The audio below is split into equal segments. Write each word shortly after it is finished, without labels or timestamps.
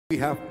we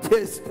have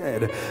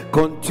tasted,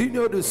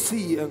 continue to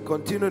see and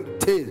continue to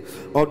taste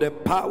of the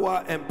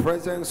power and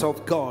presence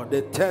of God.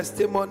 The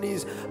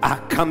testimonies are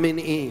coming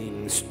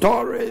in,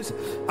 stories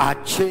are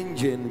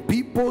changing,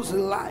 people's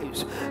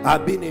lives are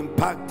being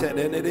impacted.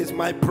 And it is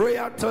my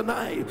prayer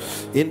tonight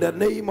in the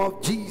name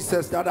of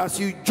Jesus that as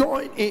you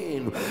join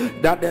in,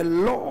 that the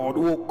Lord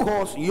will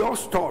cause your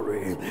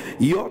story,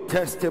 your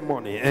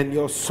testimony and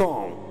your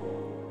song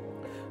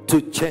to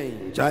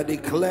change. I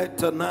declare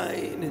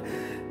tonight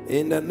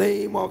in the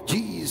name of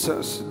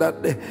Jesus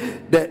that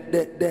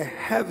the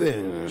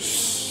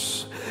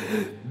heavens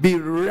be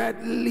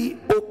readily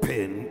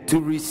open to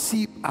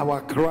receive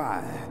our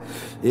cry.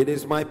 It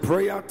is my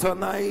prayer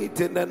tonight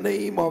in the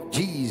name of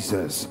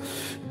Jesus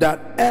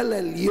that El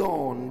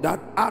Elyon, that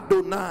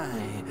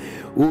Adonai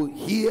will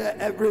hear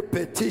every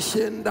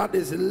petition that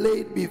is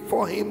laid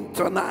before him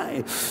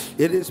tonight.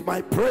 It is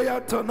my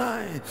prayer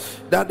tonight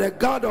that the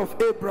God of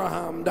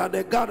Abraham, that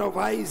the God of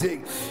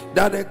Isaac,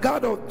 that the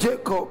God of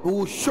Jacob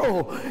will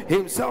show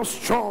himself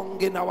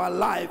strong in our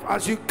life.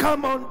 As you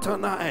come on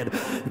tonight,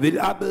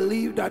 I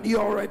believe that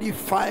you're already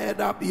fired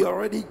up, you're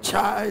already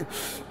charged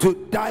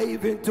to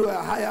dive into a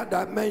higher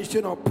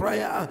dimension of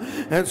prayer.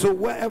 And so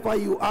wherever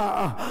you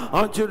are, I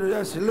want you to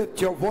just lift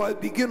your voice,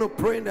 begin to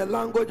pray in the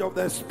language of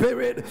the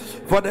Spirit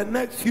for the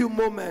next few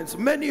moments.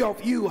 Many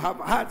of you have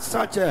had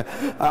such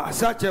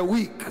a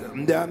week.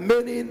 There are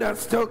many that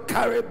still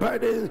carry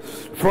burdens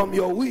from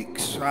your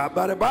weeks,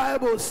 but the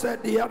Bible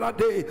said the other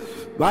day,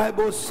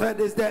 Bible said,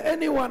 is there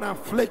anyone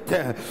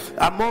afflicted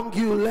among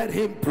you? Let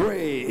him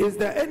pray. Is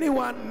there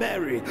anyone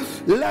merry?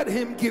 Let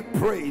him give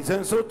praise.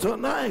 And so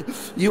tonight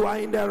you are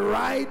in the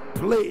right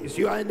place,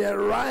 you are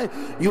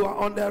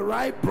on the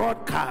right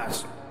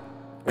broadcast.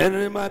 And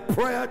in my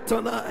prayer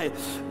tonight,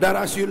 that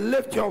as you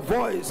lift your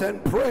voice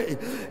and pray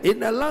in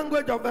the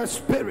language of the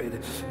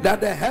Spirit,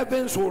 that the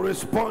heavens will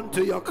respond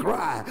to your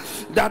cry,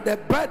 that the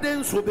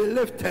burdens will be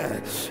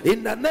lifted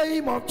in the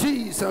name of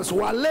Jesus.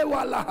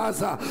 Walewa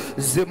lahaza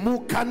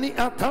zemukani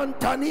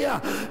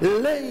atantania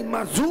le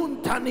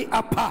mazuntani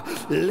apa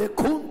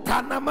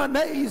lekuntana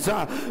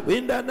maneza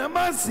in the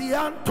namasi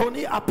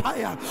Antoni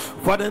apaya.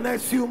 For the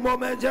next few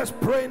moments, just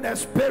pray in the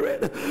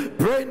Spirit,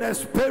 pray in the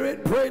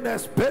Spirit, pray in the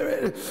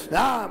Spirit.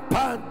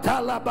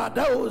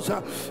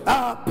 Pantalabadosa,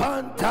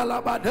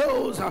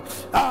 Pantalabadosa,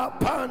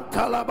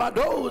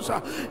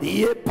 Pantalabadosa,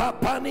 Ye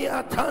Papani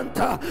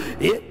Atanta,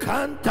 Ye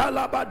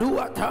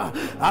Cantalabaduata,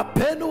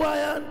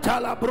 Apenuayan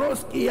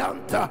Talabroski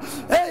Anta,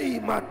 Hey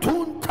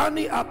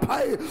Matuntani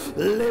Apai,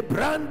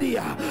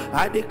 Lebrandia.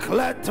 I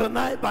declare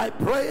tonight by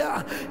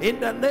prayer in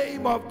the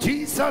name of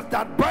Jesus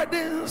that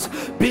burdens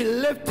be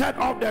lifted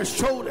off the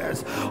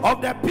shoulders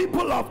of the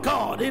people of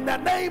God. In the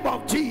name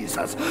of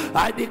Jesus,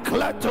 I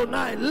declare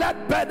tonight, let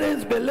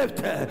burdens be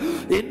lifted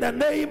in the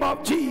name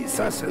of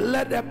Jesus.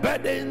 Let the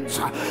burdens,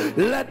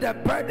 let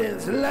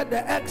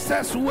the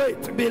excess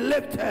weight be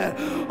lifted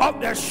off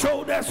the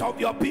shoulders of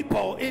your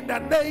people in the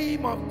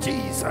name of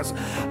Jesus.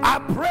 I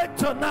pray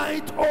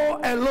tonight, oh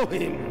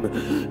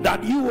Elohim,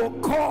 that you will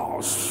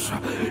cause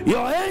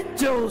your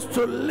angels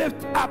to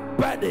lift up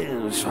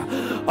burdens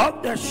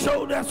off the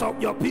shoulders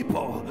of your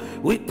people.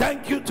 We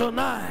thank you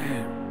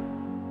tonight.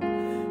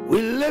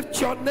 We lift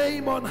your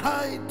name on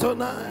high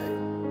tonight.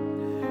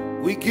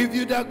 We give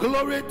you the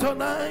glory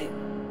tonight.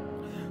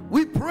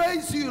 We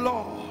praise you,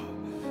 Lord.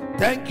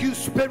 Thank you,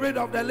 Spirit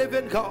of the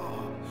living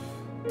God.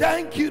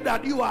 Thank you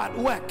that you are at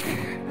work.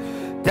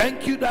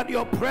 Thank you that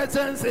your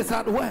presence is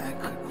at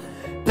work.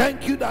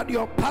 Thank you that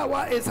your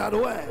power is at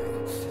work.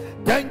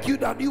 Thank you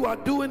that you are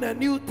doing a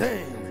new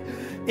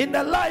thing in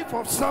the life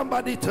of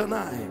somebody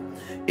tonight.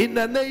 In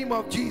the name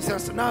of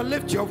Jesus, now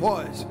lift your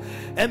voice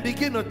and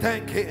begin to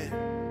thank him.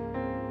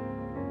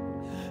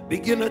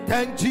 Begin to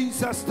thank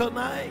Jesus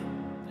tonight.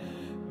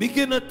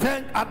 Begin to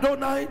thank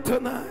Adonai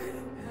tonight.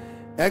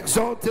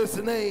 Exalt his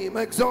name,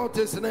 exalt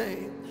his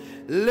name.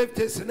 Lift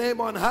his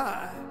name on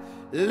high.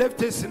 Lift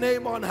his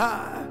name on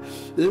high.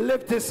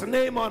 Lift his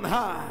name on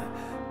high.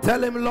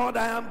 Tell him, Lord,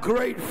 I am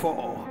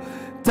grateful.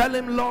 Tell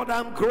him, Lord,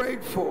 I'm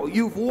grateful.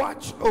 You've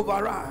watched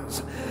over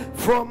us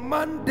from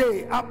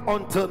Monday up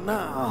until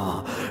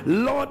now.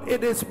 Lord,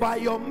 it is by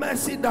your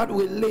mercy that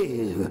we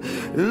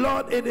live.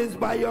 Lord, it is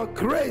by your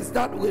grace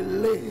that we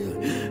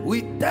live. We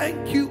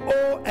thank you,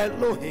 O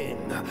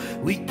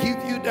Elohim. We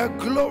give you the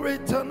glory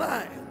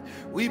tonight.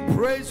 We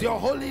praise your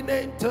holy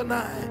name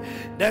tonight.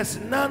 There's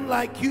none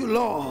like you,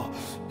 Lord.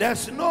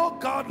 There's no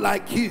God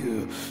like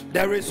you.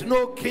 There is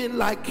no king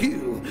like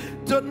you.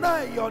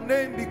 Tonight your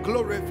name be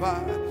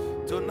glorified.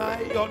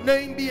 Tonight your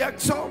name be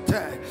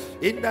exalted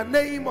in the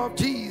name of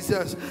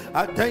Jesus.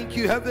 I thank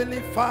you,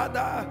 Heavenly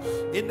Father,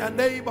 in the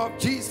name of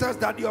Jesus,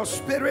 that your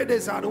Spirit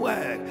is at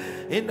work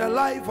in the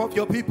life of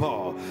your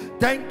people.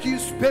 Thank you,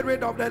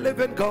 Spirit of the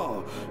living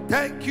God.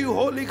 Thank you,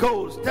 Holy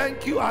Ghost.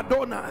 Thank you,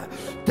 Adonai.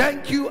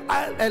 Thank you,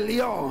 El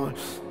Elyon.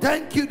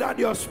 Thank you that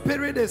your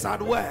Spirit is at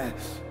work.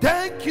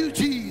 Thank you,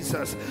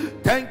 Jesus.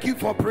 Thank you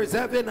for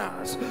preserving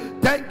us.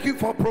 Thank you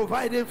for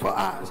providing for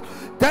us.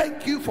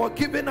 Thank you for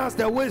giving us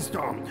the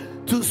wisdom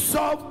to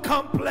solve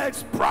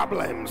complex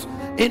problems.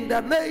 In the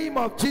name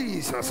of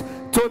Jesus,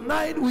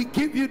 tonight we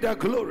give you the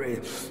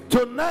glory.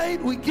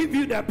 Tonight we give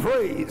you the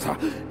praise.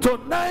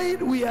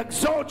 Tonight we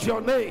exalt your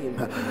name.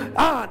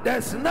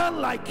 There's none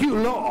like you,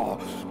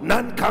 Lord.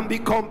 None can be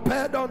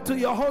compared unto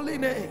your holy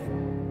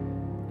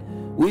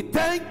name. We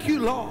thank you,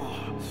 Lord.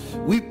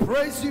 We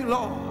praise you,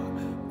 Lord.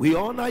 We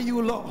honor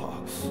you, Lord.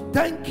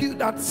 Thank you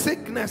that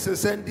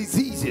sicknesses and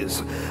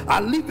diseases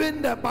are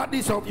leaving the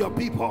bodies of your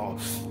people.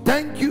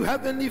 Thank you,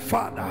 Heavenly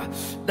Father,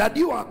 that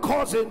you are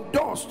causing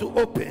doors to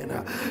open.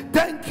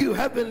 Thank you,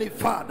 Heavenly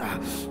Father,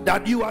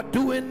 that you are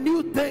doing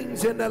new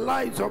things in the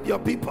lives of your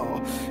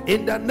people.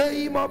 In the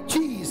name of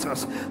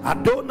Jesus,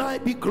 Adonai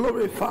be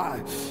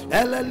glorified.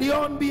 El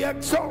Elyon be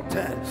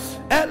exalted.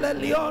 El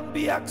Elyon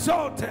be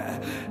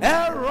exalted.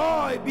 El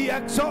Roy be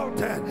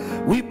exalted.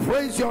 We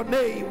praise your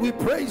name. We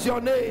praise your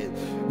name.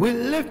 We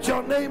lift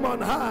your name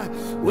on high.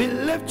 We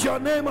lift your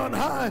name on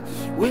high.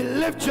 We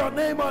lift your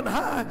name on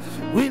high.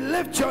 We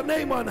lift your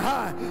name on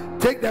high.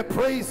 Take the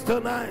praise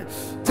tonight.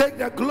 Take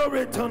the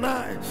glory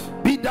tonight.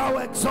 Be thou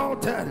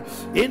exalted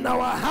in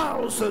our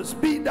houses.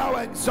 Be thou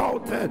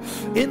exalted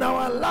in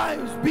our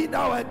lives. Be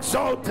thou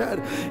exalted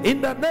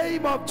in the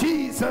name of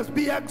Jesus.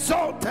 Be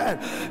exalted.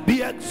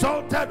 Be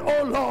exalted,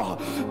 O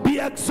Lord. Be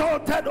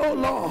exalted, O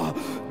Lord.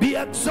 Be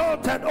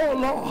exalted, O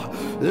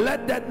Lord.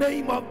 Let the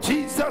name of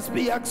Jesus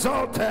be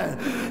exalted.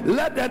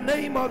 Let the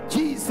name of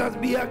Jesus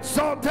be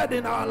exalted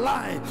in our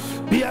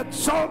life. Be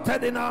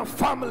exalted in our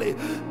family.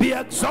 Be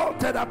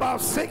exalted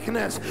above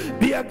sickness.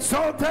 Be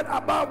exalted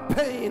above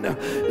pain.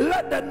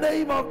 Let the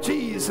name of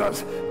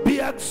Jesus be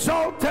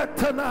exalted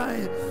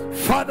tonight.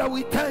 Father,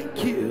 we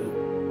thank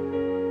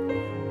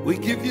you. We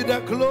give you the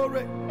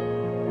glory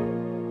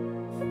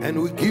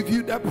and we give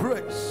you the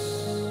praise,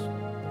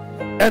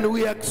 and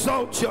we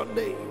exalt your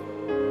name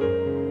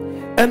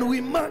and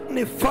we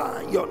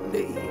magnify your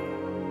name.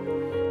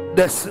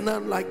 There's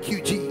none like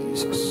you,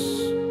 Jesus.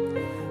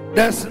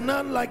 There's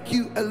none like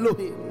you,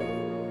 Elohim.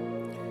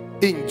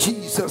 In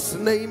Jesus'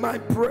 name I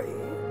pray.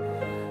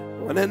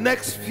 In the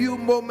next few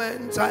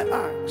moments, I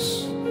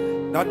ask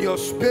that your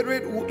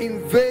Spirit will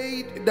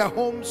invade the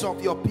homes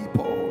of your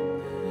people.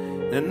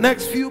 In the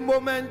next few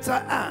moments, I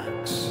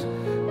ask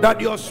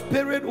that your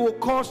Spirit will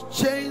cause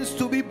chains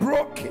to be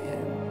broken.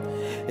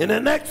 In the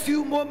next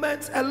few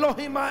moments,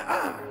 Elohim, I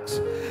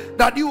ask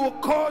that you will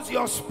cause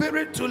your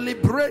Spirit to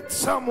liberate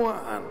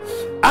someone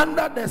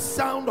under the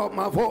sound of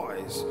my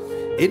voice.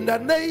 In the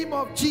name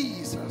of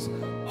Jesus,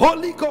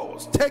 Holy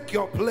Ghost, take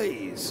your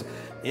place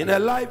in the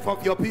life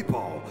of your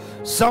people.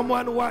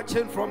 Someone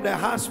watching from the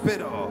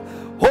hospital,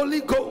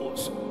 Holy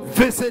Ghost,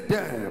 visit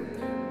them.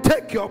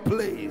 Take your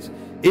place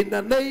in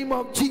the name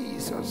of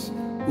Jesus.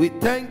 We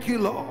thank you,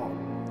 Lord.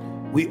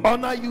 We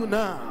honor you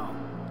now.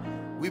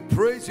 We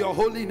praise your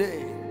holy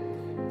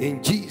name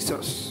in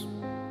Jesus'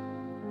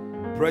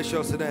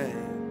 precious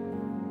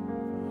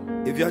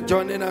name. If you're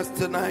joining us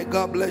tonight,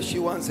 God bless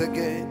you once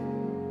again.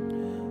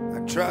 I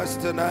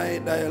trust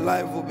tonight that your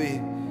life will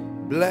be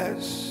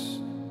blessed.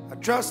 I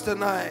trust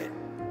tonight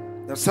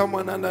that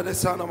someone under the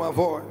sound of my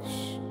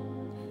voice,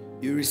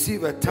 you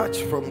receive a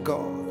touch from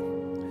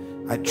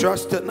God. I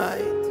trust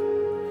tonight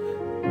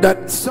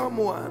that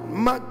someone,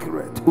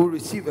 Margaret, will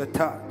receive a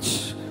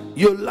touch.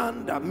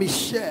 Yolanda,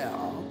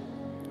 Michelle,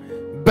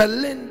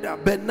 Belinda,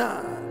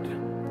 Bernard.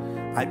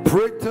 I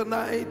pray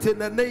tonight in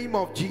the name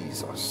of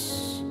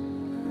Jesus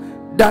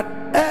that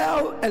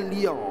El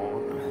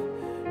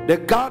Elyon, the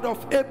God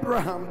of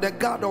Abraham, the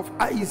God of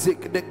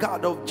Isaac, the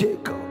God of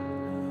Jacob,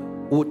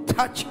 will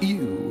touch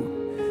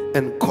you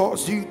and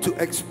cause you to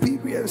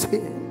experience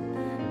him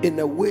in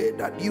a way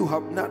that you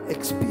have not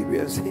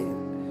experienced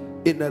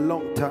him in a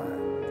long time.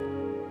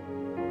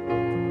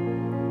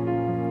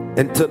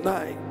 And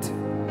tonight,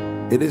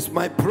 it is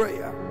my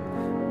prayer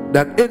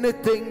that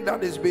anything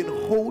that has been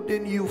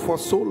holding you for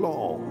so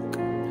long,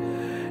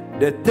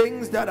 the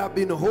things that have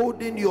been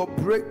holding your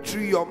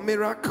breakthrough, your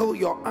miracle,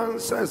 your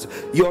answers,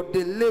 your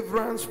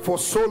deliverance for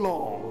so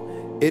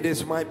long, it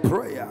is my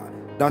prayer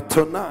that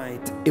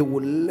tonight it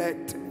will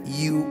let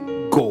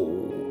you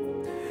go.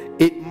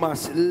 It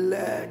must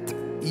let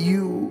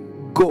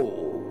you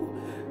go.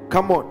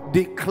 Come on,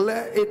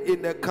 declare it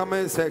in the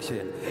comment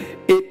section.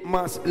 It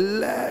must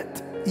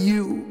let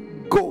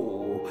you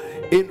go.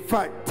 In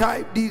fact,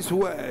 type these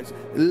words: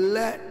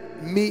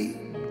 let me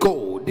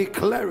go.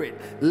 Declare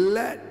it.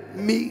 Let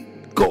me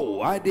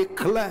go. I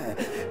declare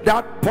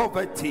that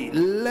poverty,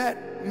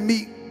 let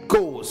me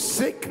go.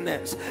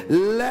 Sickness,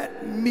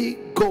 let me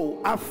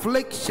go.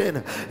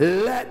 Affliction,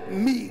 let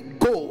me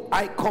go.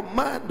 I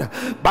command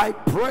by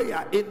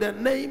prayer in the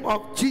name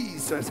of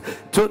Jesus.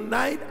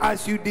 Tonight,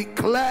 as you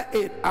declare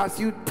it, as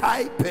you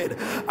type it,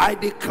 I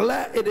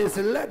declare it is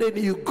letting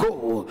you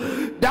go.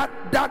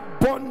 That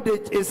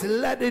bondage is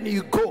letting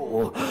you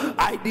go.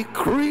 I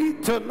decree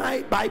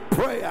tonight by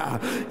prayer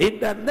in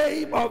the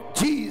name of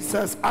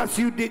Jesus, as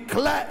you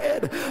declare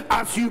it,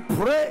 as you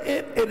pray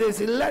it, it is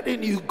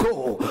letting you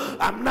go.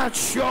 I'm not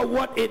sure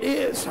what it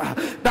is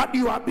that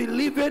you are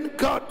believing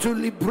God to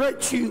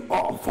liberate you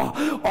of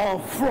or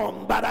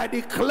from, but I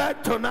declare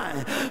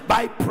tonight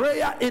by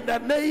prayer in the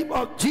name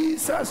of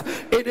Jesus,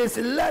 it is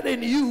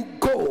letting you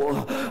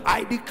go.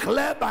 I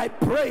declare by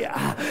prayer,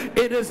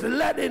 it is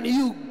letting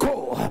you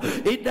go.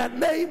 In the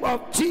name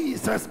of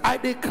Jesus, I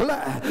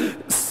declare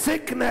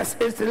sickness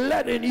is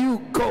letting you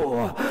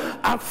go.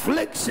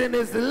 Affliction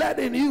is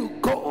letting you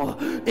go.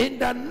 In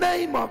the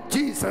name of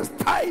Jesus,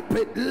 type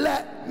it,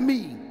 let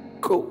me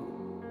go.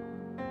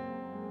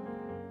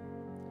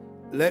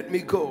 Let me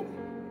go.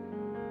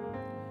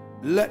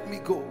 Let me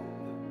go.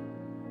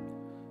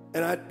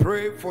 And I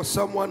pray for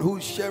someone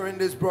who's sharing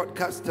this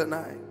broadcast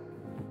tonight,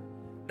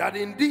 that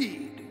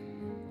indeed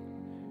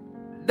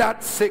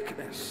that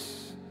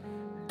sickness,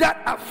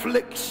 that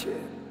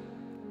affliction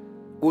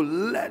will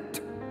let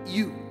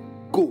you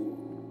go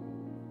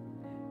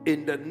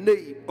in the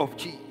name of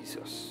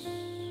Jesus.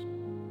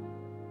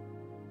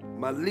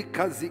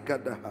 Malika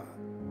zikadaha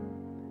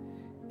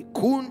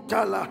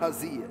ikuntala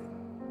hazia.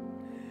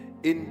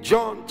 In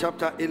John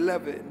chapter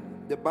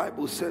 11, the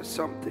Bible says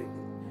something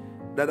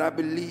that I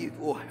believe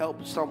will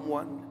help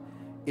someone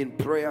in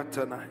prayer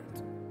tonight.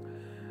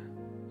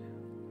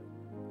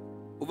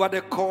 Over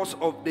the course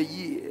of the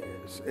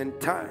years and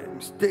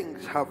times,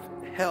 things have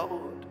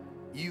held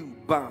you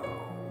bound.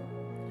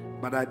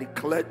 But I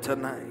declare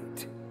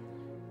tonight,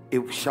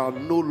 it shall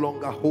no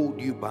longer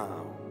hold you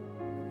bound.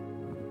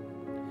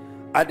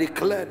 I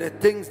declare the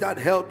things that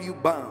held you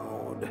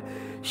bound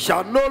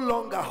shall no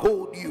longer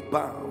hold you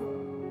bound.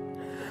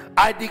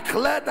 I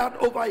declare that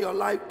over your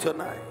life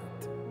tonight.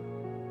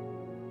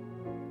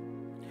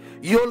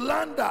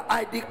 Yolanda,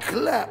 I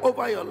declare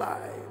over your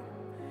life,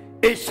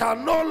 it shall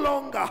no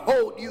longer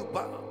hold you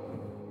bound.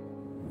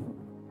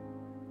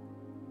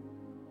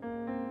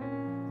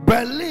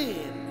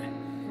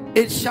 Berlin,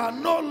 it shall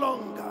no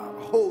longer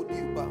hold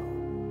you bound.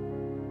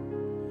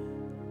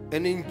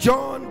 And in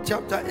John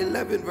chapter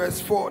 11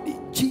 verse 40,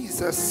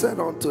 Jesus said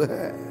unto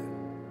her,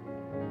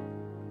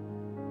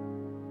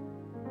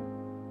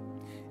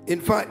 in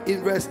fact,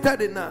 in verse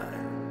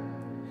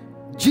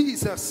 39,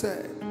 Jesus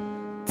said,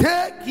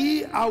 take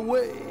ye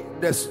away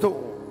the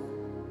stone.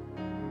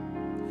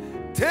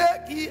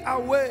 Take ye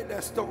away the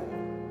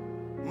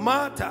stone.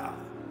 Martha,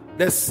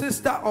 the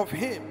sister of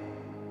him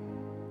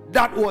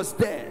that was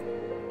dead,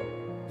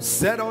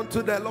 said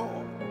unto the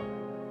Lord.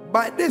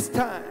 By this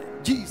time,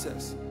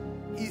 Jesus,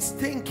 he's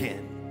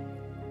thinking,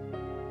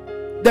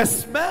 the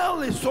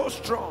smell is so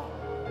strong,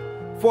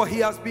 for he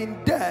has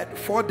been dead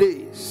 4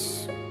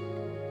 days.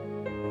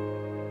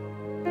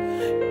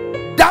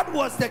 That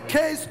was the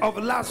case of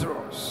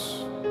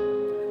Lazarus.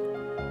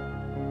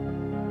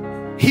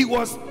 He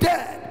was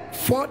dead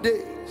 4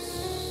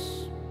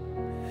 days.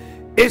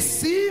 It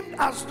seemed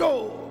as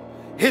though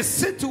his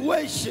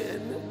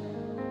situation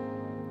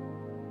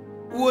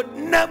would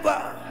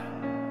never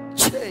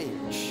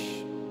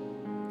change.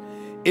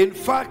 In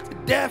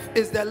fact, death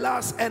is the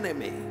last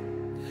enemy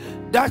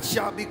that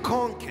shall be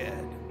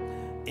conquered.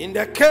 In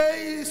the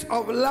case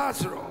of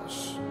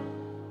Lazarus,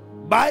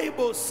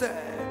 Bible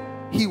said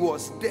he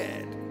was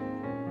dead.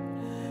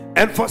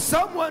 And for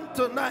someone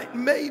tonight,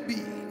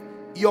 maybe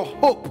your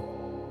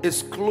hope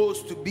is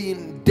close to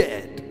being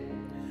dead.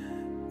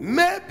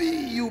 Maybe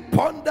you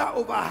ponder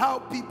over how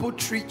people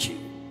treat you,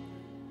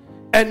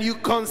 and you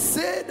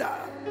consider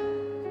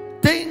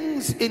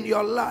things in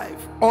your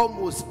life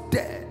almost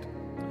dead.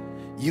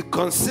 You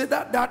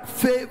consider that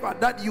favor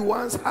that you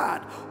once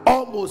had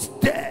almost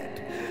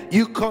dead.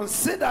 You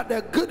consider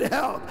the good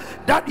health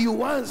that you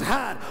once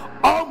had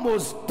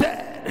almost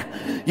dead.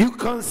 You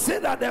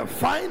consider the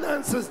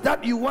finances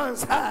that you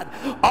once had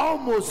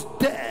almost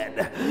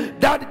dead.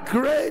 That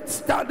great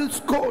status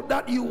quo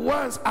that you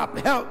once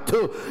upheld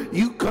to,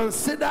 you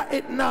consider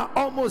it now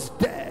almost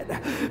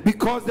dead.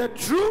 Because the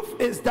truth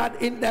is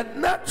that in the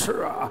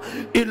natural,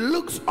 it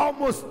looks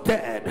almost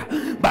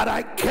dead. But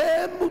I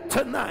came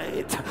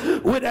tonight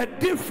with a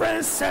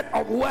different set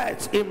of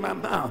words in my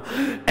mouth.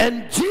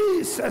 And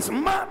Jesus,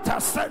 Martha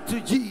said to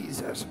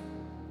Jesus,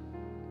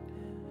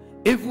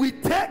 if we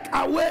take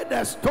away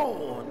the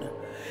stone,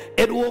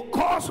 it will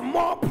cause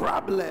more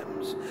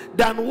problems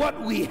than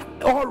what we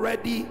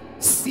already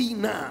see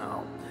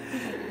now.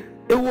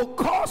 It will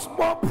cause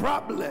more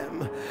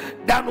problem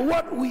than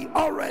what we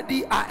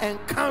already are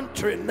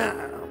encountering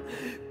now.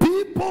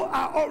 People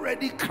are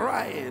already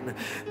crying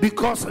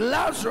because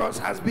Lazarus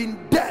has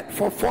been dead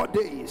for 4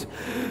 days.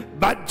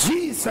 But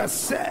Jesus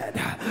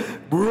said,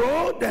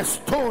 roll the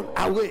stone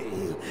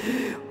away.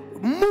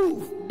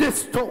 Move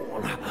this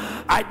stone.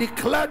 I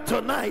declare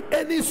tonight,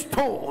 any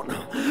stone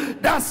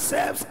that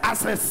serves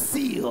as a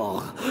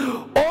seal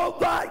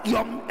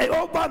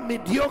over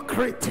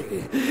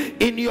mediocrity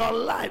in your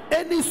life,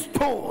 any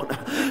stone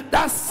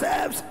that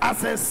serves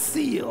as a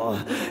seal,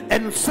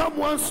 and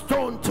someone's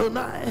stone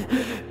tonight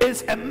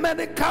is a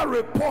medical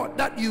report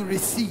that you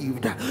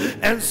received,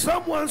 and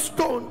someone's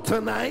stone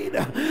tonight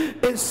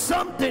is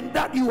something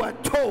that you are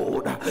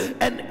told,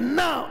 and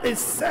now it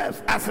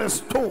serves as a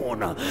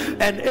stone.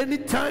 And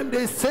anytime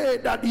they say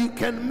that you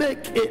can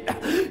make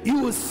it, you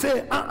will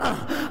say,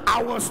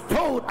 I was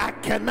told I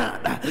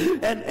cannot.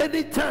 And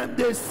anytime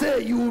they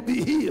say you will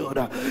be healed,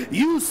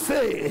 you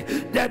say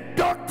the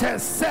doctor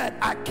said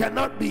I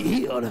cannot be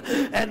healed.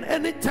 And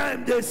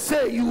anytime they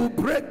say you will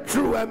break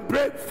through and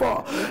break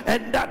forth,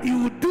 and that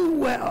you will do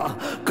well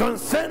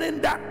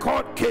concerning that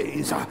court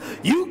case,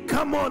 you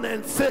come on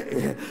and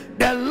say,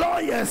 the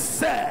lawyer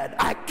said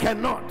I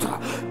cannot,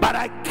 but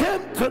I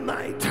came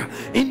tonight.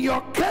 In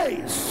your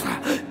case,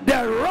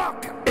 the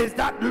rock is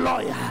that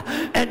lawyer,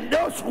 and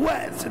those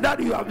words that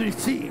you have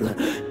received.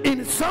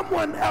 In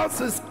someone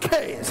else's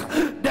case,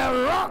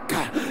 the rock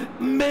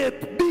may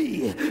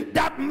be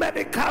that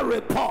medical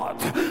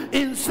report.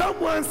 In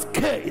someone's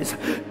case,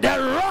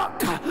 the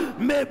rock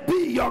may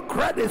be your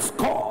credit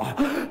score,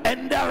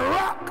 and the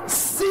rock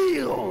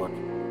sealed.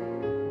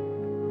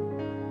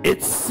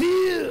 It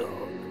sealed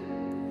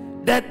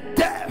the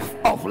death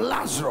of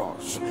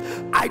Lazarus.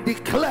 I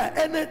declare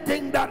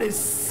anything that is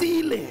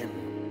sealing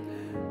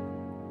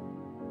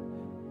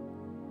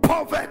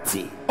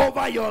poverty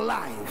over your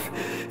life,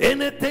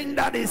 anything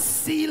that is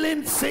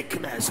sealing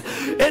sickness,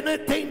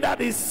 anything that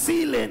is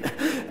sealing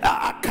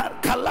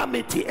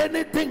calamity,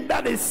 anything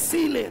that is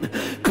sealing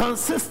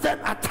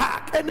consistent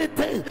attack,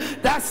 anything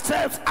that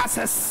serves as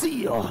a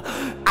seal,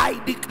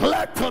 I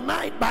declare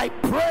tonight by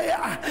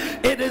prayer,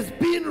 it is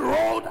being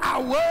rolled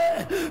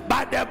away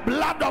by the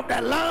blood of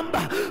the Lamb.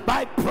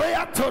 By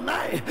prayer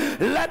tonight,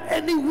 let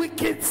any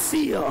wicked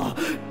seal,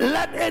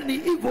 let any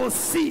evil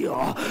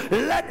seal,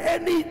 let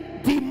any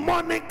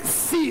demonic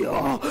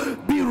seal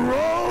be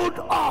rolled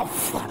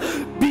off,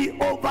 be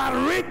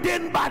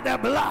overridden by the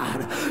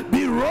blood,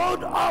 be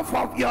rolled off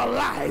of your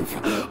life,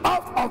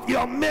 off of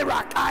your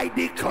miracle. I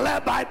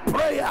declare by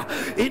prayer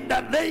in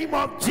the name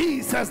of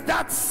Jesus,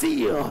 that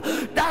seal,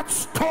 that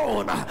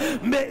stone,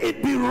 may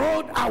it be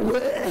rolled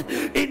away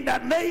in the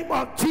name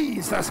of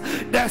Jesus.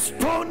 The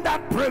stone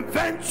that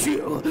prevents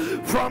you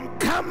from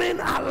coming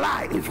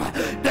alive,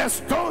 the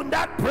stone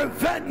that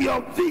prevents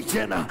your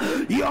vision,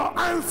 your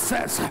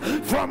answers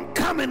from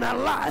coming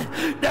alive,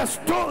 the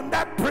stone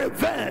that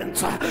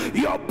prevents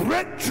your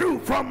breakthrough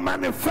from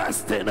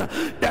manifesting,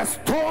 the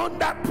stone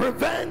that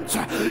prevents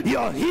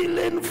your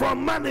healing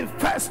from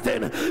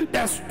manifesting,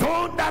 the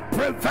stone that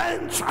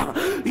prevents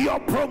your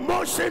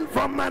promotion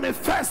from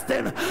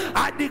manifesting.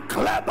 I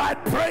declare by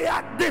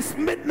prayer this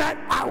midnight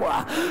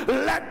hour,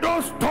 let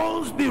those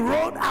stones be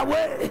rolled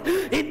away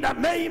in the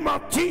name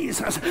of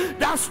Jesus.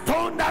 That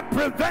stone that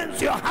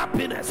prevents your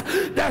happiness,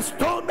 the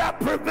stone that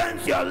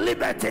prevents your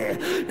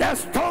liberty, the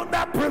stone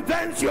that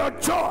prevents your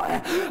joy,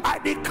 I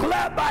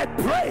declare by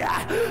prayer,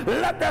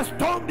 let the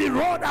stone be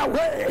rolled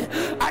away.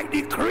 I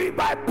decree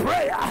by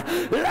prayer,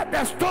 let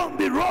the stone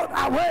be rolled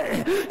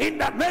away in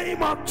the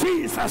name of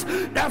Jesus.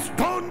 The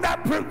stone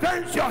that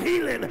prevents your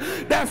healing,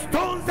 the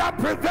stones that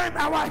prevent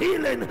our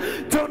healing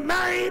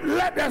tonight,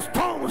 let the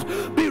stones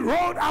be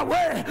rolled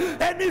away.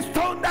 Any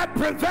stone that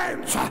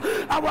prevents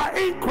our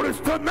increase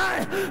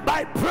tonight,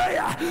 by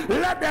prayer,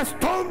 let the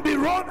stone be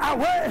rolled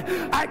away.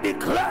 I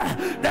declare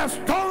the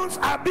stones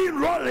are being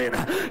rolling,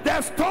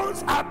 the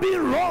stones are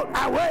being rolled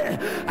away.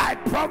 I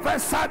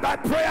prophesy by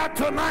prayer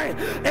tonight,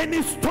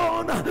 any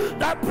stone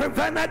that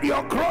prevented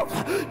your growth,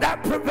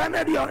 that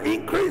prevented your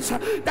increase,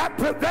 that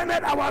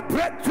prevented our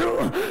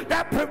breakthrough,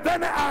 that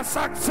prevented our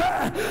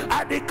success,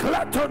 I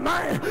declare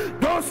tonight,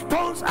 those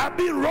stones are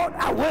being rolled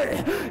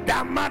away. The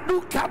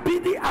Maduka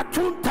Bidi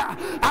Atunta,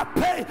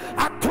 Ape,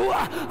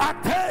 Atua,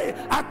 Ate.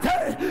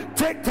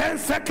 Take 10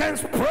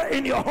 seconds, pray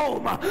in your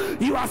home.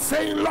 You are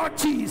saying, Lord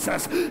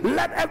Jesus,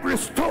 let every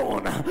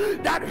stone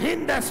that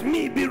hinders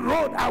me be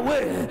rolled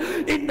away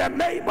in the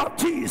name of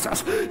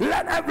Jesus.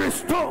 Let every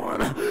stone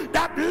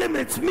that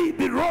limits me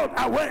be rolled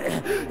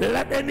away.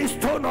 Let any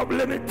stone of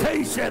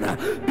limitation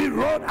be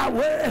rolled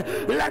away.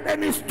 Let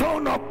any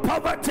stone of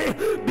poverty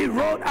be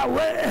rolled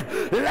away.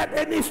 Let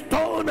any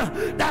stone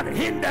that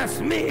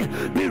hinders me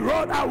be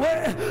rolled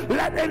away.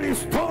 Let any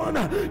stone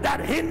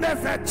that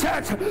hinders the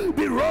church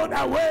be rolled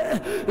away.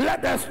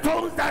 Let the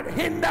stones that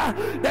hinder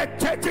the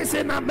churches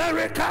in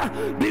America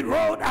be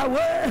rolled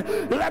away.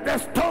 Let the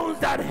stones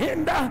that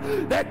hinder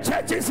the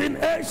churches in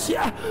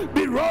Asia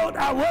be rolled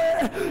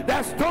away.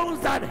 The stones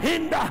that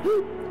hinder,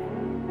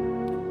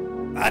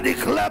 I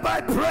declare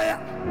by prayer,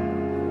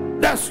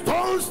 the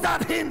stones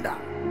that hinder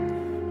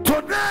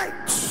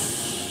tonight,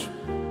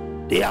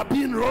 they are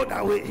being rolled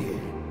away.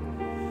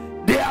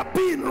 They are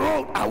being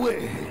rolled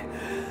away.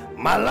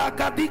 I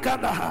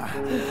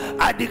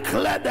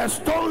declare the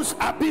stones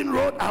are being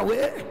rolled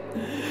away.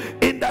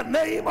 in the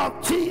name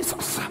of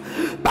Jesus.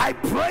 By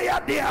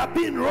prayer they are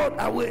being rolled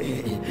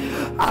away.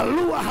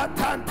 Alua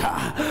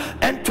Hatanta.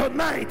 And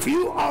tonight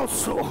you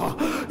also,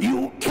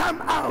 you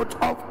come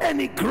out of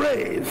any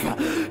grave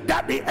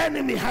that the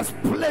enemy has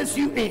placed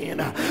you in,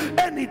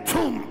 any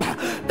tomb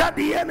that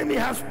the enemy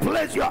has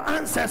placed your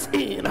ancestors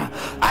in.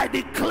 I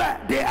declare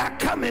they are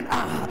coming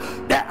out.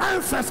 The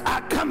answers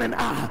are coming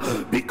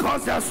out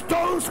because the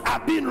stones are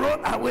being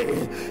rolled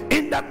away.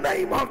 In the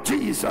name of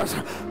Jesus,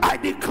 I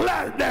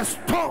declare the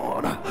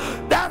stone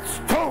that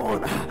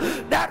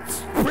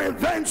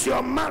prevents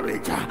your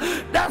marriage,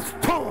 that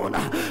stone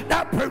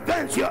that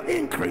prevents your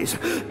increase,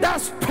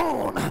 that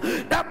stone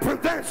that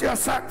prevents your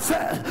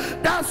success,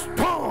 that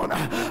stone,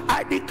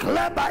 I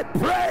declare by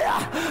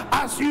prayer,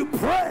 as you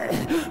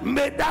pray,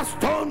 may that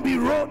stone be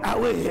rolled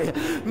away.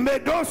 May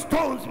those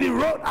stones be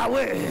rolled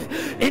away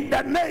in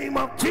the name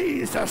of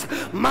Jesus.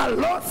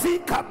 Malosi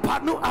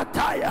kapanu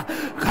ataya.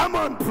 Come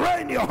on,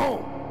 pray in your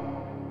home.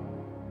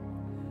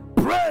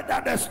 Pray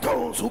that the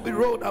stones will be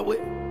rolled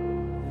away.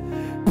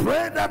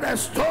 Pray that the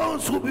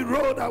stones will be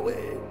rolled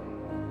away.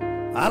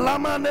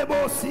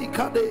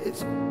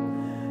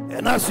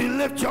 And as you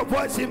lift your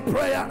voice in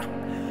prayer,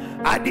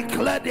 I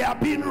declare they are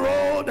being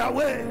rolled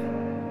away.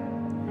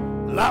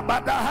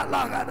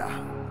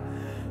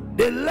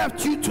 They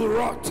left you to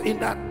rot in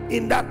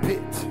that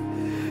pit.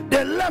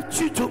 They left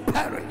you to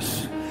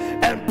perish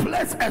and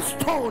place a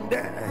stone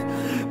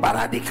there. But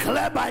I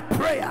declare by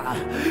prayer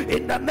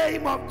in the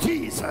name of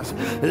Jesus,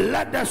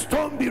 let the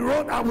stone be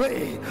rolled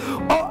away.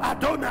 Oh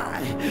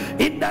Adonai,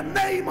 in the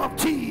name of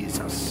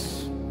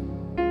Jesus.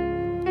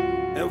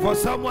 And for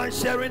someone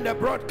sharing the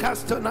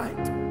broadcast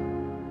tonight,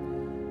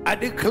 I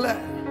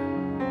declare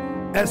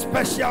a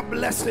special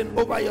blessing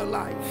over your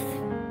life.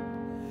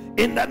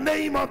 In the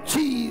name of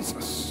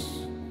Jesus.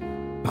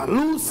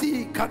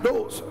 Palusi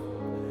Kadosa.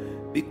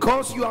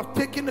 Because you have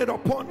taken it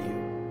upon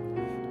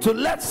you to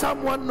let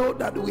someone know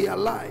that we are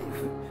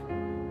alive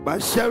by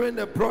sharing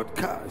the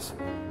broadcast,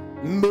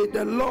 may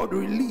the Lord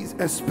release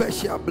a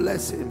special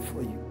blessing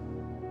for you.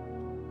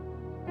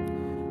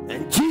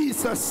 And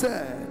Jesus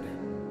said,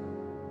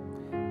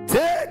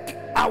 take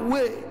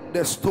away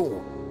the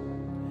stone.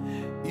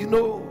 You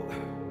know,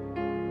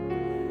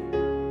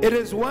 it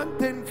is one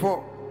thing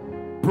for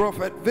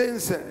Prophet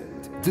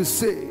Vincent to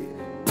say,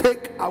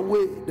 take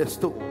away the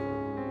stone.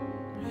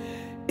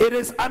 It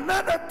is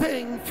another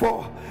thing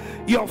for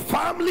your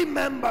family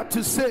member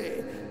to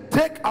say,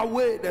 take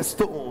away the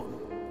stone.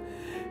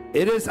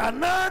 It is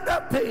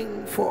another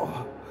thing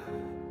for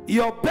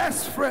your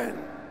best friend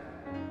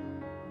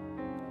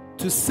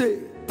to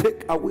say,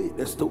 take away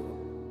the stone.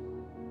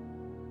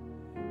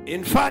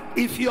 In fact,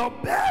 if your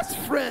best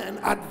friend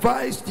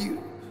advised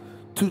you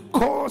to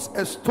cause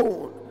a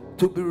stone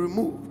to be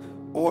removed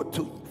or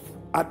to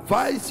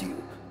advise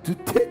you to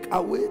take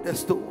away the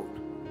stone,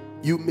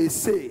 you may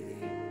say,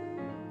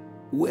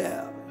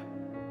 well,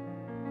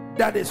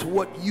 that is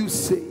what you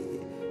say,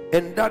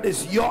 and that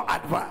is your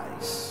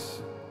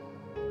advice.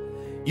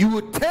 You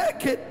would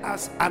take it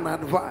as an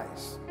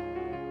advice.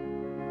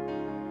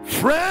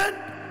 Friend,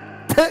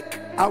 take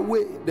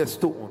away the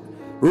stone,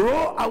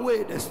 roll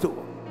away the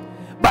stone.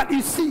 But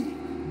you see,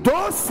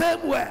 those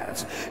same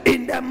words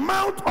in the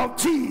mouth of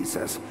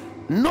Jesus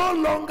no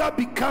longer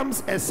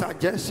becomes a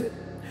suggestion.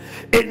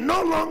 It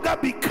no longer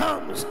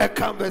becomes a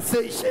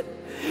conversation.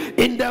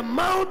 In the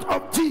mouth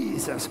of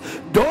Jesus,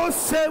 those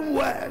same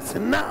words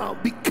now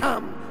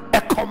become a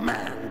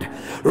command.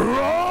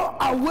 Roll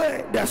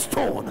away the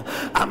stone.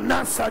 I'm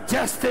not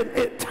suggesting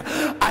it.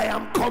 I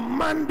am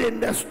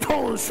commanding the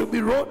stones to be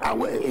rolled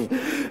away.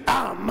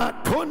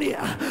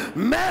 Matonia,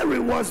 Mary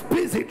was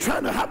busy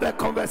trying to have a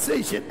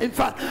conversation. In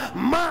fact,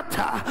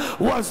 Martha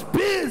was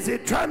busy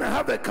trying to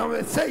have a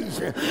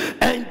conversation.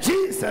 And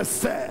Jesus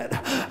said,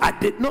 I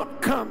did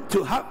not come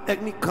to have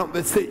any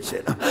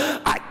conversation.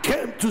 I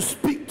came to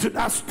speak to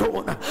that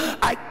stone.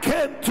 I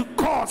came to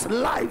cause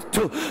life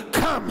to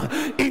come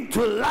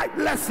into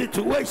lifeless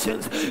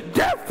situations.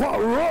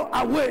 Therefore, roll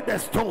away the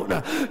stone.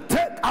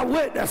 Take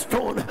away the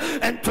stone.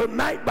 And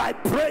tonight, by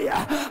prayer,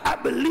 I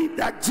believe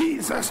that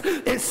Jesus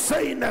is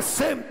saying the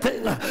same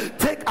thing.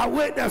 Take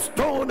away the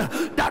stone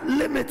that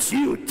limits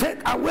you. Take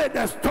away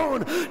the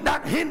stone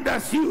that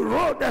hinders you.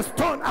 Roll the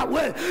stone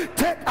away.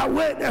 Take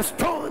away the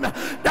stone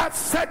that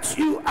sets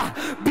you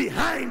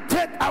behind.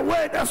 Take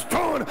away the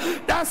stone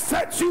that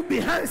sets you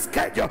behind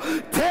schedule.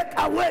 Take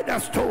away the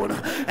stone.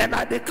 And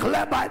I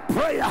declare by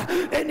prayer,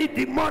 any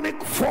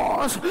demonic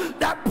force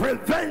that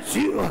prevents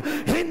you,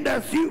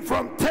 hinders you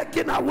from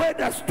taking away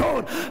the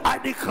stone, I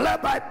declare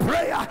by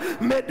prayer,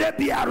 may they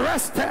be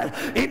arrested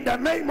in the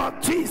name of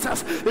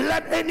Jesus.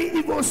 Let any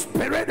evil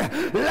spirit,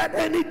 let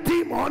any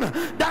demon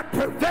that that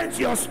prevents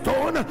your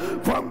stone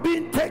from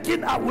being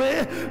taken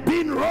away,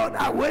 being rolled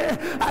away,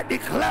 I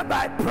declare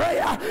by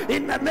prayer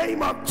in the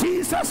name of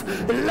Jesus,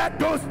 let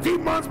those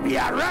demons be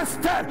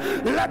arrested,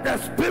 let the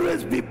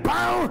spirits be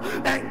bound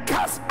and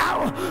cast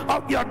out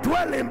of your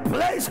dwelling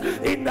place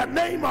in the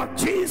name of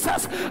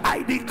Jesus.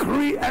 I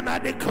decree and I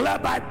declare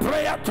by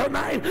prayer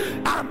tonight,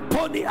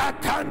 Amponi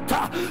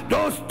Atanta,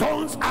 those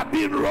stones are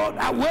being rolled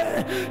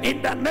away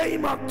in the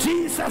name of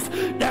Jesus.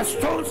 The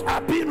stones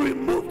are being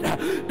removed,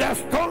 the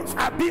stones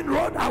are being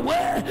rolled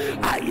away.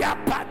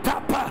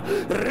 Ayapatapa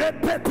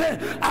repepe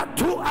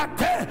atu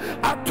ate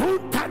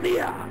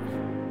atuntania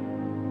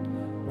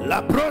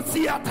la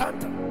brosia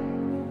tanta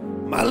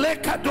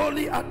maleka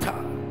doli ata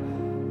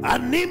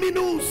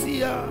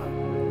animinusia.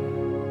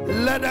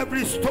 Let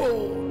every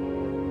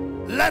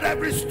stone,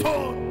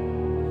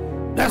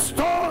 the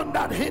stone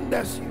that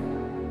hinders you,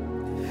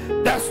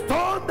 the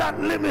stone that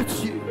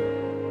limits you,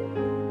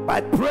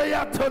 by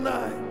prayer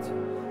tonight,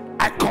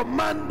 I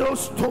command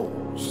those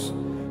stones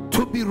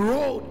to be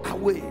rolled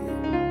away.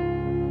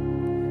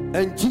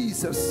 And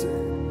Jesus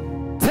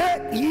said,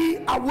 take ye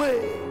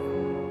away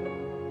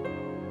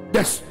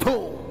the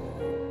stone.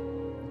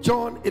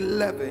 John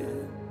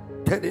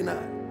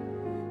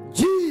 11:39.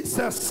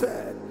 Jesus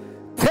said,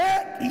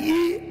 take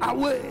ye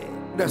away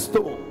the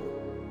stone.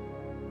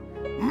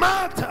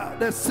 Martha,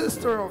 the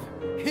sister of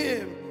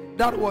him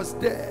that was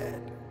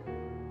dead,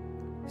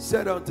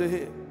 said unto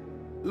him,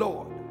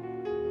 Lord,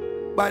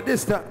 by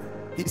this time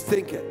he's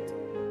thinking,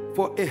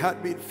 for it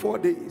had been 4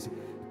 days,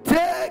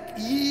 take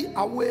ye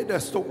away the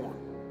stone.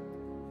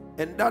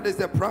 And that is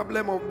the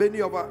problem of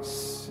many of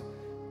us.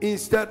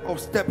 Instead of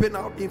stepping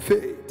out in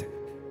faith,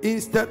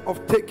 instead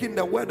of taking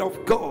the word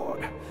of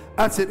God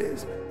as it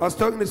is. I was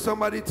talking to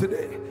somebody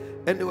today,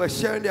 and they were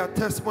sharing their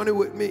testimony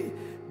with me.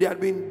 They had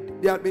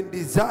been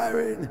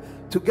desiring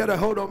to get a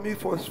hold of me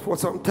for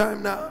some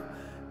time now,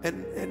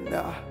 and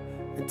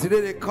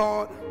today they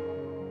called.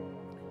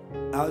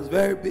 I was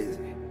very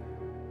busy,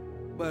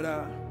 but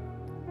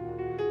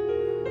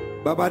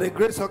by the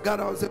grace of God,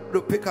 I was able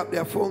to pick up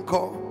their phone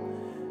call,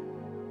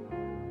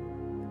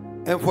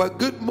 and for a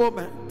good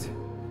moment,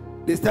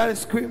 they started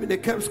screaming. They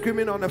kept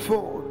screaming on the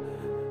phone,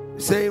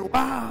 saying,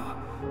 "Wow,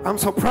 I'm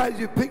surprised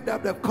you picked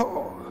up the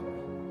call."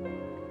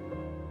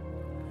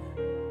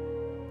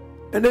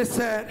 And they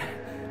said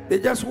they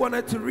just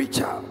wanted to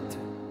reach out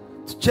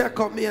to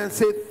check on me and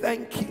say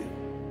thank you.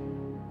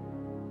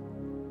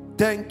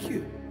 Thank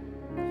you.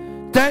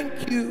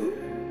 Thank you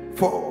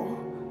for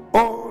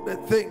all the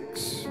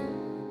things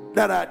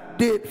that I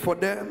did for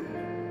them.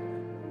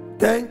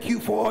 Thank you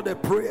for all the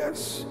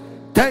prayers.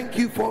 Thank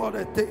you for all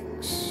the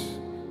things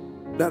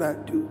that I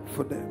do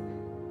for them.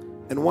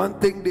 And one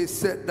thing they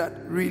said that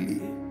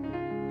really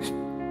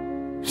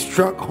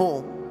struck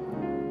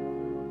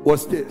home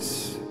was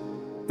this.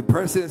 The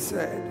person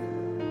said,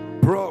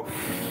 "Prof,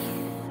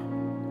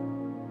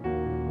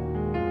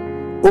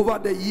 over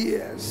the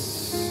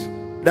years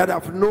that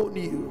I've known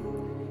you,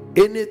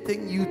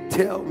 anything you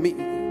tell me,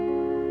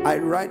 I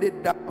write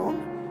it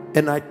down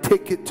and I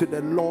take it to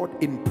the Lord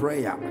in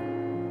prayer."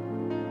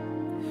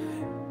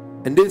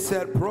 And they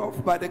said,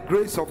 "Prof, by the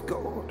grace of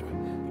God,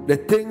 the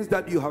things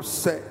that you have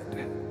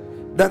said,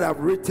 that I've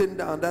written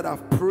down, that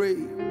I've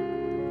prayed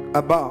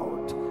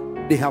about,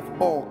 they have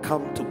all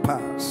come to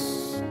pass."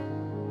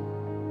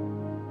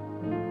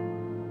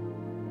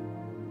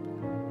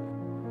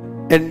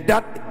 And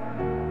that,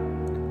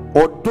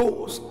 or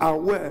those are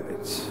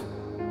words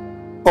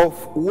of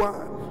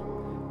one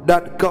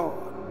that God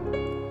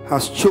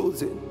has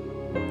chosen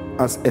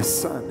as a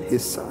son,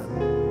 his son,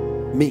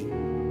 me.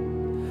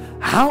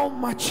 How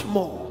much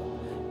more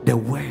the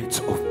words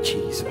of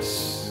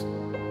Jesus?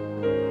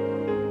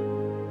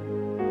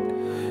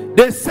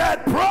 They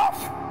said,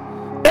 "Prof,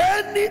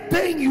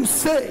 anything you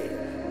say,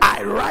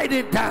 I write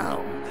it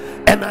down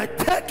and I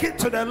take it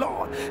to the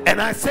Lord,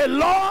 and I say,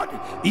 Lord,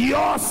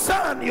 your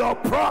son, your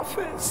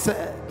prophet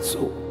said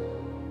so."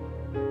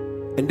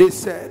 And they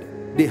said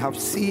they have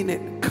seen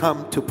it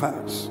come to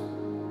pass.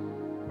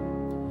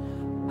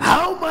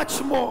 How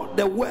much more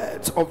the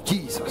words of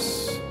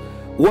Jesus?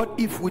 What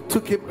if we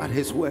took him at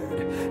his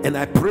word? And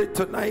I pray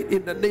tonight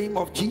in the name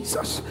of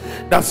Jesus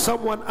that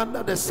someone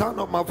under the sound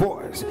of my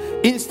voice,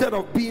 instead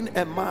of being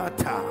a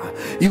martyr,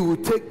 you will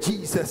take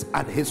Jesus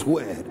at his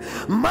word.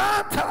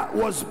 Martha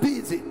was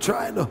busy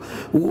trying to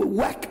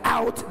work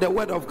out the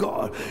word of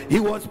God. She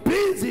was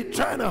busy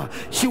trying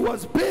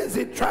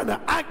to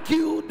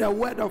argue the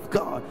word of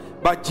God.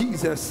 But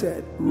Jesus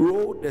said,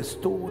 "Roll the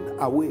stone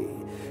away.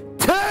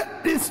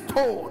 Take this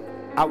stone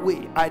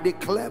away." I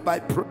declare by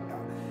prayer,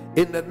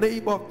 in the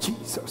name of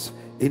Jesus,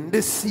 in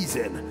this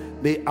season,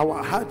 may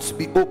our hearts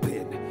be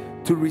open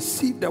to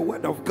receive the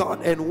word of God,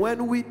 and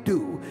when we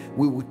do,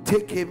 we will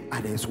take him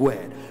at his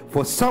word.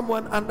 For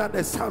someone under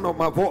the sound of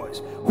my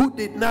voice who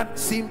did not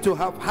seem to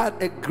have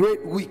had a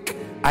great week,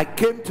 I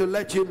came to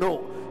let you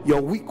know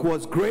your week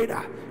was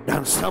greater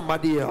than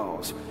somebody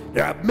else.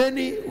 There are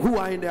many who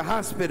are in the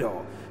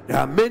hospital. There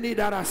are many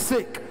that are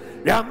sick.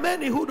 There are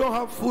many who don't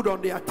have food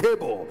on their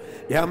table.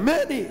 There are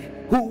many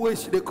who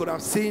wish they could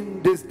have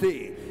seen this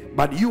day.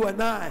 But you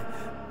and I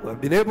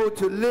have been able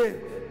to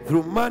live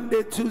through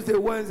Monday, Tuesday,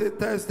 Wednesday,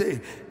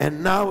 Thursday,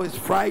 and now it's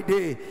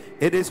Friday.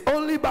 It is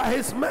only by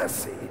His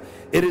mercy,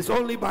 it is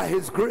only by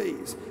His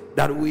grace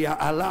that we are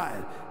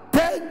alive.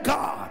 Thank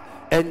God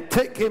and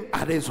take Him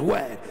at His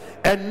word,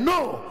 and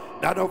know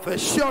that of a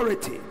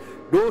surety,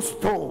 those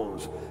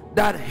stones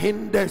that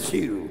hinders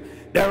you,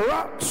 the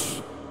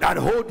rocks that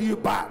hold you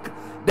back,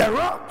 the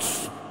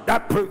rocks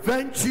that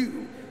prevent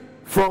you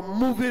from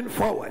moving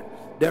forward,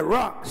 the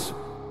rocks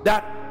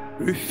that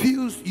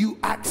refuse you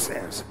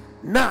access,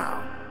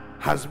 now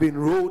has been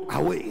rolled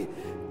away.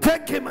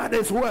 Take Him at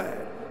His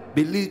word.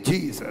 Believe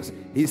Jesus.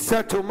 He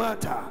said to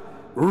Martha,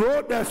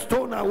 roll the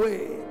stone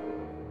away.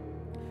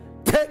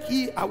 Take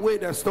ye away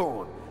the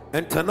stone.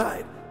 And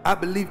tonight, I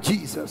believe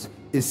Jesus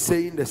is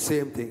saying the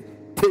same thing.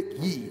 Take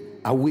ye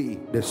away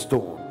the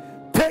stone.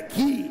 Take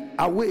ye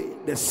away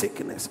the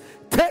sickness.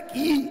 Take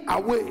ye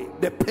away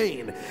the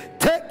pain.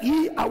 Take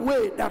ye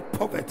away that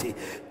poverty.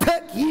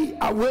 Take ye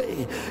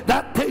away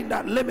that thing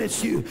that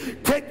limits you.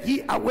 Take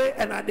ye away,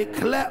 and I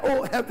declare,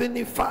 oh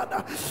Heavenly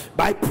Father,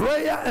 by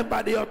prayer and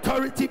by the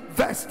authority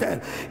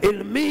vested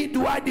in me,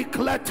 do I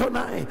declare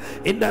tonight,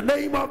 in the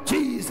name of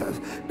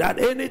Jesus, that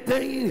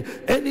anything,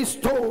 any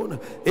stone,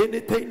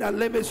 anything that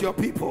limits your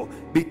people,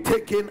 be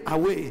taken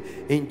away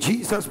in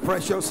Jesus'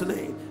 precious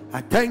name.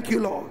 I thank you,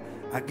 Lord.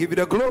 I give you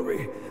the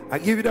glory. I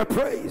give you the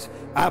praise.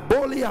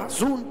 Abolia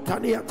zun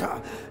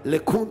taniata le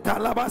kunta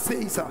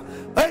labaseisa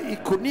ei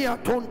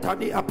kunia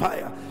tontani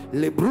apaya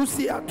le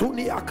brusi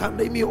atuni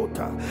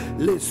akandemiota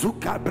le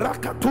zuka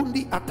braka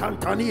tundi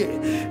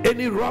atantanie.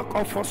 Any rock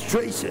of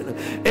frustration,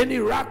 any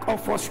rock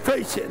of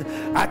frustration,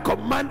 I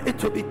command it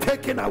to be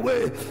taken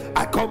away.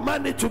 I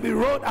command it to be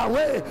rolled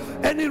away.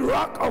 Any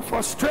rock of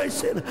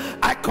frustration,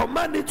 I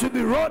command it to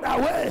be rolled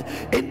away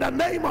in the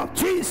name of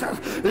Jesus.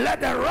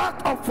 Let the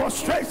rock of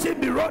frustration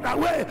be rolled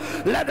away.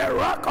 Let the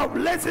rock of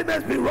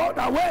laziness be rolled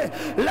away.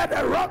 Let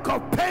the rock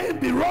of pain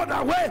be rolled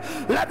away.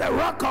 Let the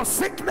rock of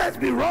sickness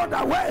be rolled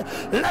away.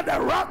 Let the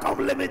rock of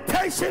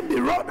limitation be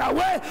rolled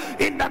away.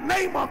 In the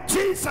name of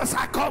Jesus,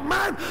 I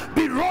command,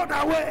 be rolled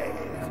away.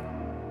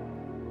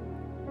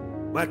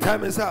 My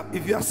time is up.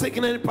 If you are sick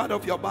in any part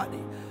of your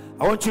body,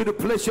 I want you to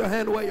place your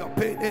hand where your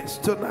pain is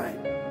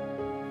tonight.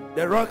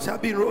 The rocks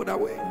have been rolled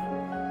away.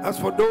 As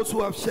for those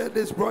who have shared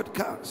this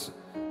broadcast,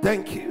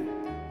 thank you.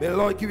 May the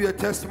Lord give you a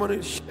testimony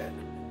to share.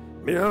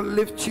 May the Lord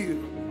lift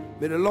you.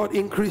 May the Lord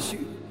increase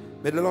you.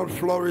 May the Lord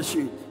flourish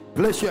you.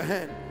 Place your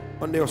hand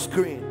on your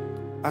screen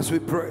as we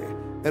pray,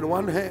 and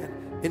one hand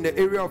in the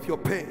area of your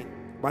pain.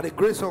 By the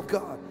grace of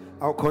God,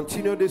 I'll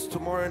continue this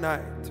tomorrow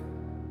night.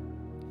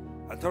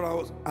 I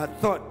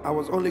thought I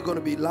was only going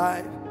to be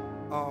live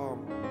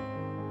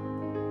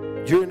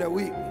during the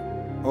week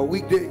or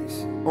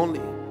weekdays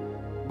only,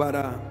 but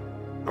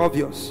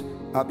obvious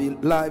I'll be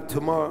live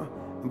tomorrow.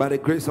 By the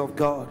grace of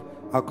God,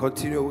 I'll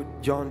continue with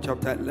John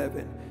chapter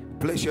 11.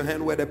 Place your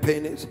hand where the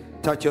pain is.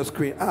 Touch your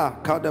screen.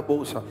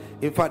 Kadabosa.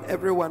 In fact,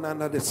 everyone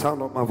under the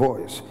sound of my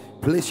voice,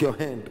 place your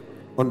hand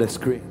on the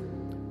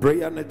screen.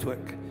 Prayer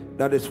Network.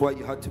 That is why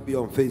you had to be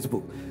on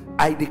Facebook.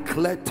 I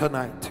declare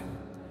tonight,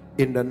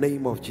 in the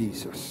name of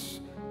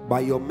Jesus,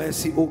 by your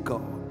mercy, oh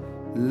God,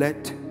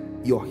 let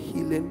your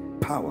healing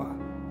power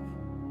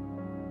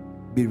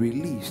be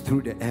released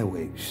through the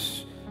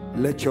airwaves.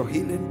 Let your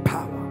healing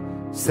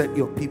power set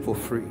your people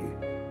free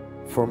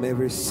from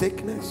every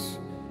sickness,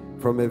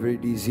 from every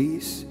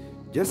disease.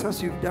 Just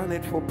as you've done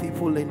it for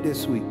people in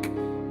this week,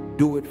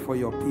 do it for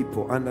your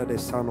people under the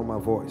sound of my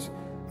voice.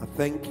 I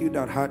thank you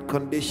that heart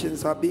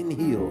conditions are being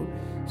healed.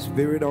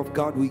 Spirit of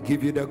God, we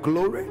give you the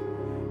glory.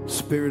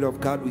 Spirit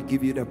of God, we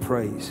give you the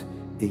praise.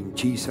 In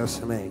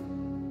Jesus'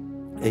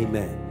 name,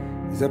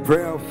 amen. It's a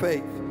prayer of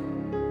faith.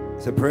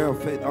 It's a prayer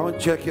of faith. I want to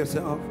check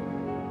yourself.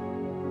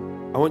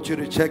 I want you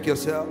to check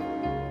yourself.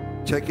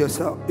 Check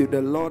yourself. If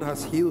the Lord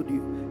has healed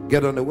you,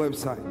 get on the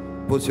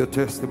website, post your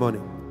testimony.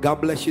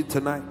 God bless you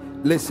tonight.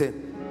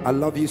 Listen, I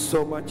love you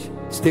so much.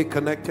 Stay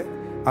connected.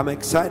 I'm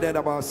excited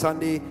about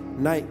Sunday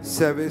night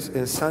service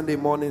and Sunday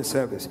morning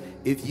service.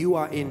 If you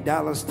are in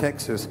Dallas,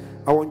 Texas,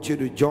 I want you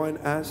to join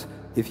us.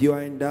 If you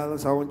are in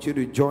Dallas, I want you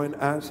to join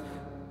us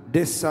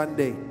this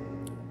Sunday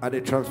at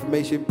the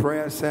Transformation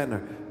Prayer Center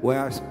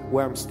where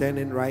I'm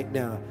standing right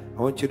now.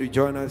 I want you to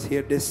join us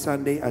here this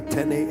Sunday at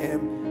 10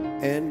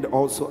 a.m. and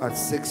also at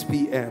 6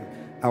 p.m.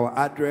 Our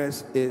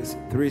address is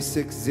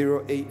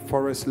 3608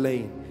 Forest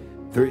Lane.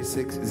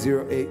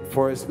 3608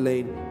 Forest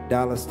Lane,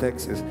 Dallas,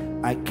 Texas.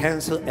 I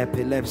cancel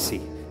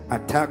epilepsy,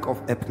 attack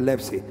of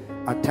epilepsy,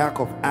 attack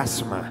of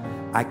asthma.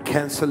 I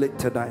cancel it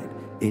tonight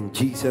in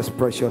Jesus'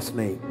 precious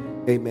name.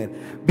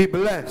 Amen. Be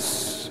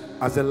blessed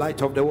as the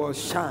light of the world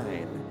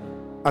shine.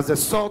 As the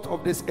salt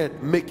of this earth,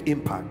 make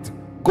impact.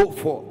 Go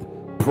forth,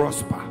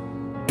 prosper,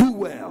 do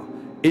well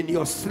in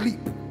your sleep.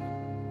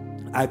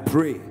 I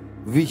pray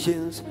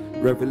visions,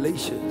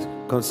 revelations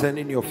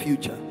concerning your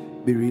future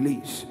be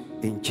released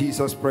in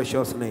Jesus'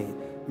 precious name.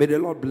 May the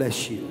Lord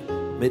bless you.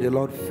 May the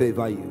Lord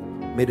favor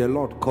you. May the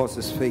Lord cause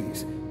his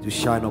face to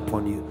shine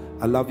upon you.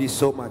 I love you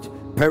so much.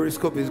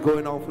 Periscope is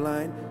going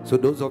offline. So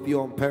those of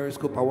you on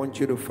Periscope, I want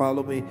you to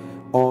follow me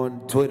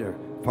on Twitter.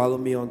 Follow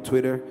me on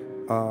Twitter.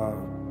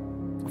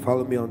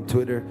 Follow me on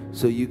Twitter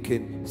so you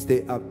can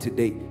stay up to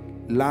date.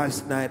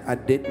 Last night I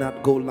did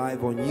not go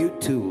live on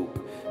YouTube.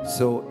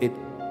 So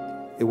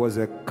it was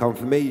a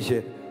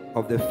confirmation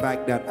of the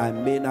fact that I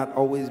may not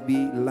always be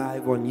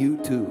live on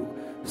YouTube.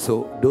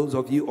 So those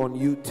of you on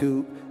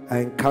YouTube, I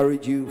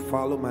encourage you,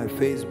 follow my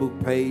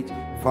Facebook page,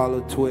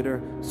 follow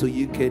Twitter, so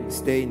you can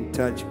stay in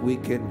touch. We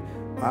can,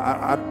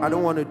 I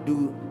don't want to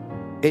do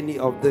any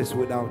of this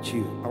without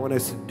you. I want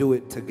us to do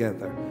it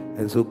together.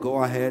 And so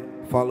go ahead,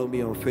 follow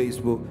me on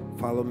Facebook,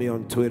 follow me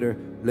on Twitter.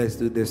 Let's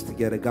do this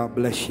together. God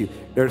bless you.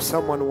 There's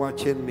someone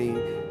watching me.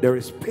 There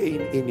is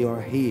pain in your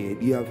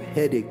head. You have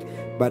headache,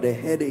 but the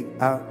headache,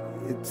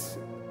 it's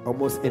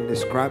almost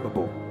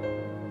indescribable.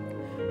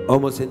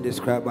 Almost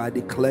indescribable. I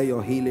declare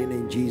your healing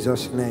in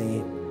Jesus'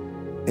 name.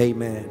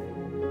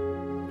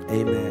 Amen.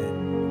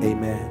 Amen.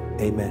 Amen.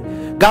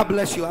 Amen. God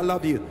bless you. I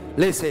love you.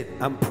 Listen,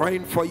 I'm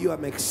praying for you.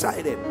 I'm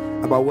excited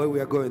about where we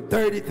are going.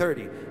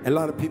 30-30. A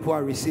lot of people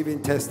are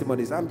receiving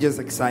testimonies. I'm just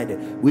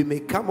excited. We may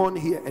come on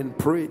here and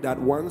pray that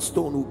one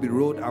stone will be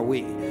rolled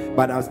away.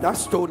 But as that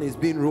stone is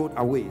being rolled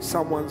away,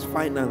 someone's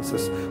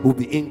finances will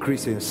be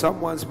increasing.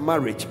 Someone's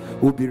marriage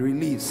will be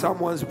released.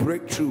 Someone's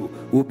breakthrough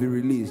will be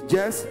released.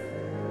 Just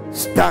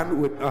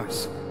stand with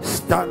us.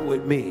 Stand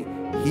with me.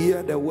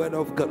 Hear the word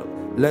of God.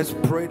 Let's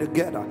pray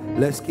together.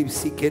 Let's keep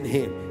seeking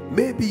him.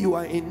 Maybe you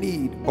are in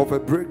need of a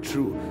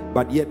breakthrough,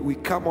 but yet we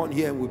come on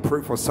here and we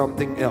pray for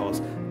something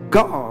else.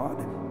 God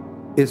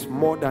is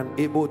more than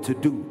able to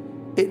do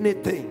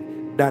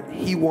anything that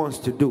he wants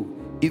to do,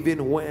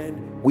 even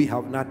when we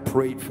have not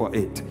prayed for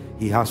it.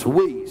 He has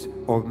ways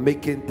of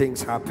making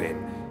things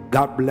happen.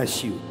 God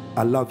bless you.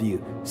 I love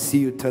you. See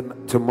you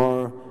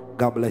tomorrow.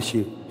 God bless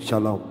you.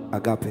 Shalom.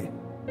 Agape.